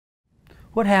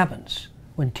What happens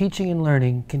when teaching and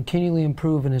learning continually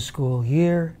improve in a school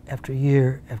year after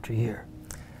year after year?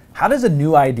 How does a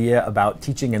new idea about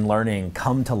teaching and learning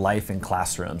come to life in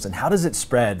classrooms, and how does it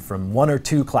spread from 1 or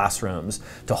 2 classrooms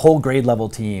to whole grade level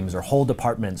teams or whole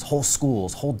departments, whole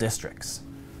schools, whole districts?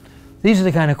 These are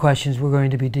the kind of questions we're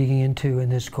going to be digging into in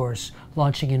this course,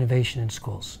 Launching Innovation in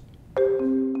Schools.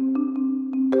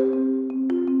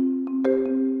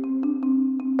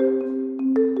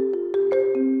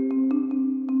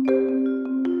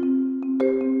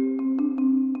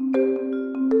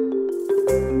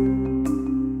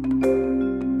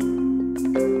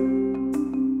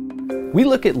 We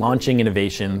look at launching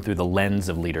innovation through the lens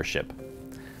of leadership.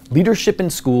 Leadership in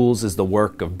schools is the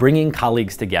work of bringing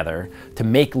colleagues together to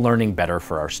make learning better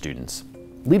for our students.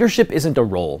 Leadership isn't a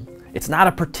role. It's not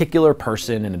a particular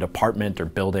person in a department or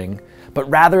building, but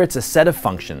rather it's a set of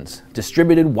functions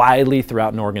distributed widely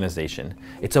throughout an organization.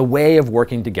 It's a way of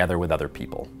working together with other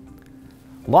people.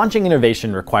 Launching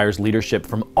innovation requires leadership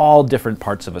from all different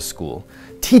parts of a school.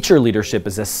 Teacher leadership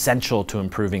is essential to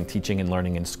improving teaching and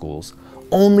learning in schools.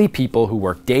 Only people who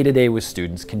work day-to-day with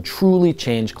students can truly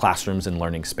change classrooms and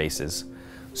learning spaces.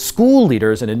 School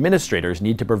leaders and administrators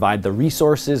need to provide the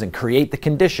resources and create the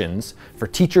conditions for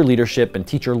teacher leadership and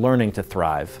teacher learning to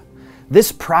thrive.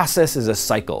 This process is a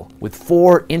cycle with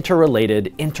 4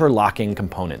 interrelated, interlocking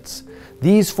components.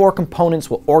 These 4 components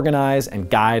will organize and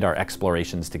guide our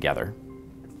explorations together.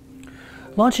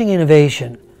 Launching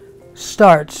innovation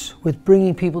starts with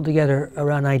bringing people together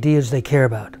around ideas they care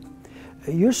about.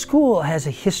 Your school has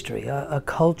a history, a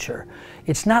culture.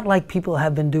 It's not like people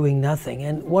have been doing nothing.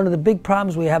 And one of the big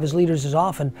problems we have as leaders is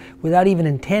often, without even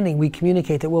intending, we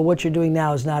communicate that, well, what you're doing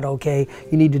now is not okay,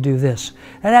 you need to do this.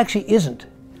 That actually isn't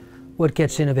what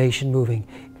gets innovation moving.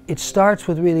 It starts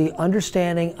with really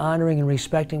understanding, honoring, and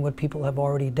respecting what people have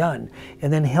already done,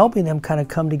 and then helping them kind of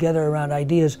come together around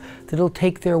ideas that'll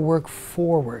take their work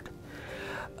forward.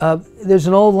 There's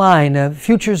an old line,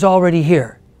 future's already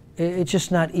here. It's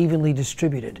just not evenly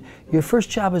distributed. Your first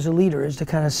job as a leader is to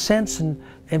kind of sense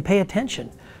and pay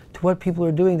attention to what people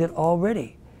are doing that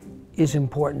already is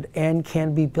important and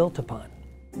can be built upon.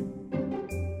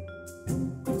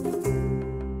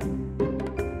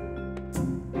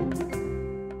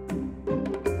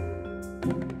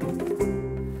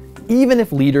 Even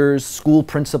if leaders, school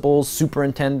principals,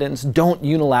 superintendents don't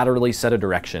unilaterally set a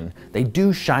direction, they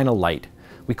do shine a light.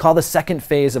 We call the second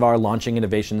phase of our launching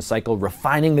innovation cycle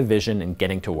refining the vision and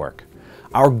getting to work.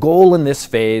 Our goal in this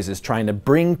phase is trying to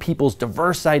bring people's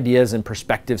diverse ideas and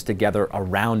perspectives together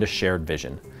around a shared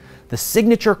vision. The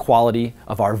signature quality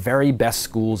of our very best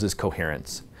schools is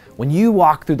coherence. When you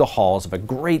walk through the halls of a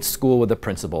great school with a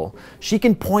principal, she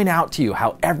can point out to you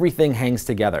how everything hangs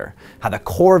together, how the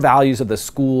core values of the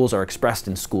schools are expressed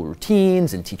in school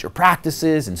routines, and teacher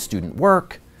practices, and student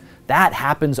work. That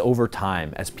happens over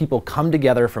time as people come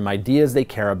together from ideas they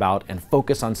care about and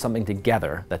focus on something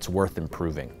together that's worth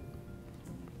improving.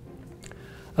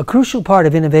 A crucial part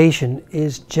of innovation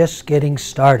is just getting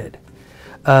started.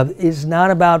 It's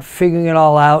not about figuring it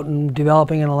all out and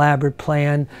developing an elaborate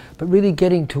plan, but really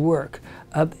getting to work.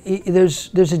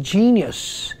 There's a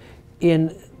genius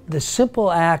in the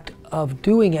simple act of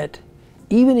doing it,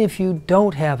 even if you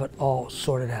don't have it all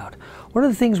sorted out. One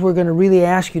of the things we're going to really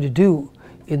ask you to do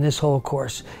in this whole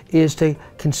course is to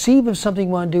conceive of something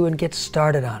you want to do and get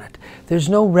started on it. There's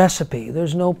no recipe,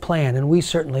 there's no plan, and we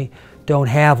certainly don't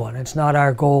have one. It's not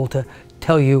our goal to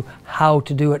tell you how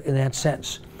to do it in that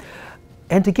sense.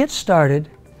 And to get started,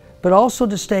 but also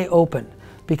to stay open,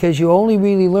 because you only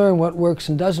really learn what works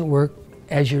and doesn't work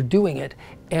as you're doing it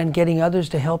and getting others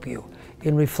to help you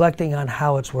in reflecting on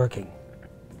how it's working.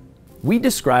 We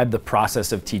describe the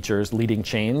process of teachers leading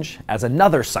change as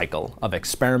another cycle of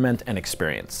experiment and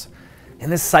experience.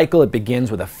 In this cycle, it begins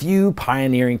with a few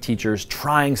pioneering teachers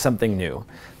trying something new.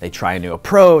 They try a new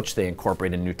approach, they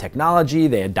incorporate a new technology,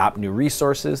 they adopt new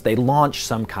resources, they launch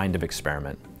some kind of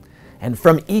experiment. And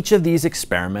from each of these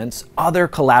experiments, other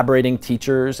collaborating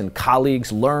teachers and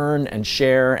colleagues learn and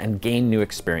share and gain new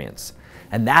experience.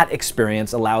 And that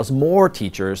experience allows more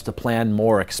teachers to plan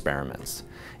more experiments.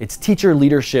 It's teacher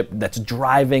leadership that's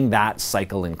driving that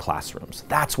cycle in classrooms.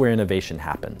 That's where innovation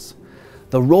happens.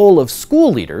 The role of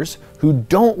school leaders, who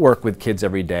don't work with kids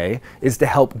every day, is to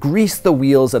help grease the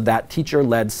wheels of that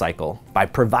teacher-led cycle by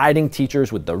providing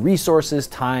teachers with the resources,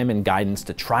 time, and guidance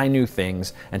to try new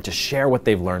things and to share what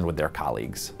they've learned with their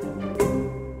colleagues.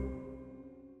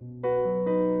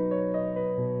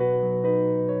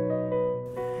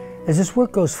 As this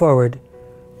work goes forward,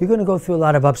 you're going to go through a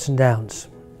lot of ups and downs.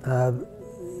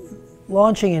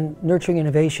 Launching and nurturing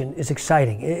innovation is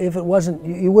exciting. If it wasn't,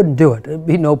 you wouldn't do it. There'd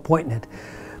be no point in it.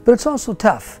 But it's also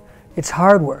tough. It's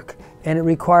hard work, and it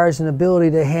requires an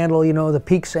ability to handle, the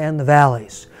peaks and the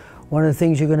valleys. One of the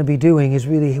things you're going to be doing is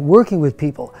really working with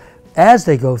people as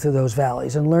they go through those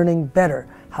valleys and learning better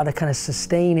how to kind of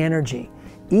sustain energy,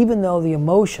 even though the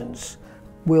emotions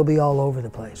will be all over the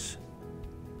place.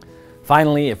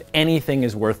 Finally, if anything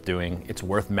is worth doing, it's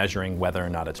worth measuring whether or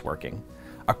not it's working.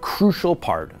 A crucial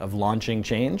part of launching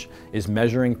change is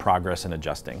measuring progress and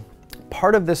adjusting.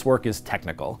 Part of this work is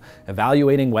technical,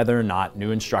 evaluating whether or not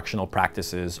new instructional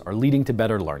practices are leading to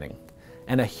better learning.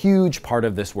 And a huge part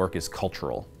of this work is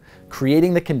cultural,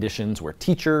 creating the conditions where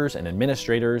teachers and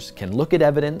administrators can look at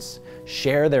evidence,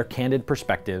 share their candid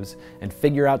perspectives, and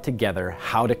figure out together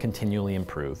how to continually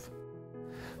improve.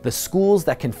 The schools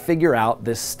that can figure out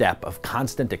this step of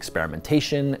constant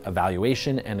experimentation,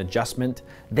 evaluation, and adjustment,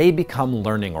 they become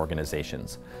learning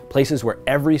organizations, places where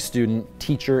every student,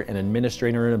 teacher, and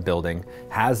administrator in a building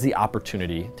has the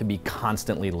opportunity to be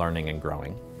constantly learning and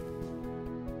growing.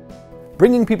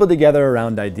 Bringing people together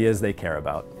around ideas they care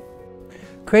about.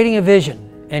 Creating a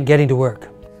vision and getting to work.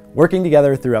 Working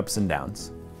together through ups and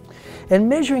downs. And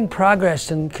measuring progress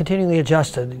and continually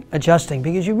adjusting,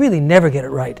 because you really never get it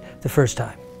right the first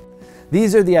time.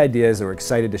 These are the ideas that we're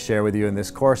excited to share with you in this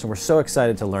course, and we're so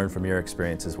excited to learn from your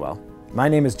experience as well. My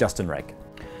name is Justin Reich.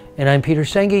 And I'm Peter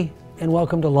Senge, and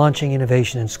welcome to Launching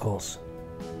Innovation in Schools.